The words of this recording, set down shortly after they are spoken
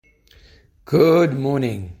Good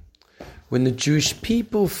morning. When the Jewish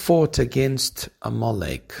people fought against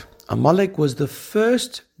Amalek, Amalek was the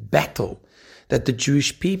first battle that the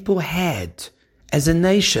Jewish people had as a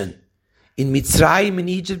nation. In Mitzrayim, in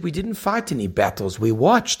Egypt, we didn't fight any battles. We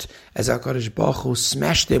watched as HaKadosh Baruch Hu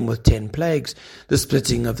smashed them with 10 plagues, the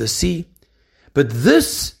splitting of the sea. But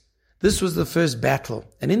this was the first battle.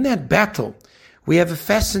 And in that battle, we have a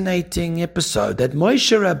fascinating episode that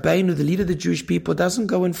Moshe Rabbeinu, the leader of the Jewish people, doesn't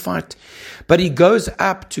go and fight, but he goes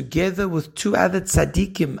up together with two other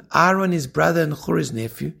tzaddikim, Aaron, his brother, and Hur, his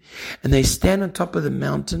nephew, and they stand on top of the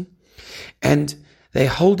mountain, and they're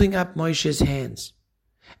holding up Moshe's hands.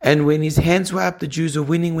 And when his hands were up, the Jews were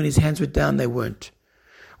winning. When his hands were down, they weren't.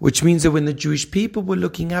 Which means that when the Jewish people were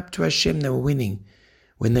looking up to Hashem, they were winning.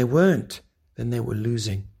 When they weren't, then they were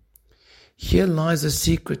losing. Here lies the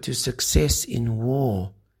secret to success in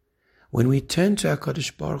war. When we turn to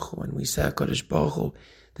HaKadosh Baruch Hu and we say, HaKadosh Baruch Hu,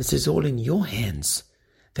 this is all in your hands,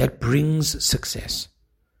 that brings success.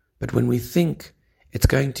 But when we think it's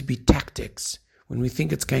going to be tactics, when we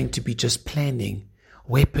think it's going to be just planning,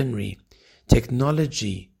 weaponry,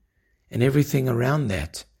 technology, and everything around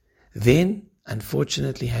that, then,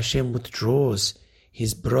 unfortunately, Hashem withdraws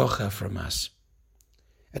His bracha from us.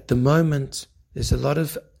 At the moment, there's a lot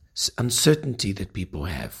of uncertainty that people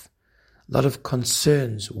have, a lot of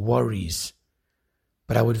concerns, worries.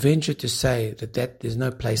 But I would venture to say that there's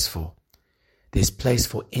no place for. There's place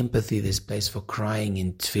for empathy, there's place for crying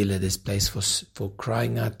in tefillah, there's place for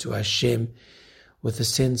crying out to Hashem with a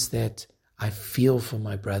sense that I feel for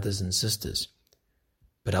my brothers and sisters.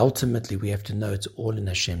 But ultimately we have to know it's all in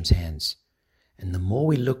Hashem's hands. And the more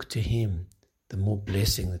we look to Him, the more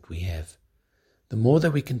blessing that we have. The more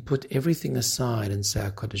that we can put everything aside and say,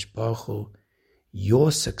 HaKadosh Baruch Hu,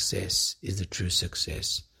 your success is the true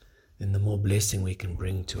success, then the more blessing we can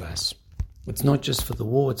bring to us. It's not just for the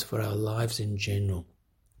war, it's for our lives in general.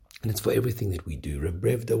 And it's for everything that we do. Reb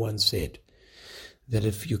Brevda once said that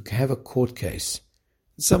if you have a court case,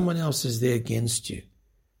 someone else is there against you,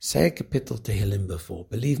 say a kapitel tehillim before.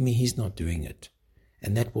 Believe me, he's not doing it.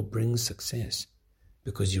 And that will bring success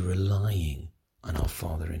because you're relying on our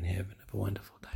Father in heaven. Have a wonderful day.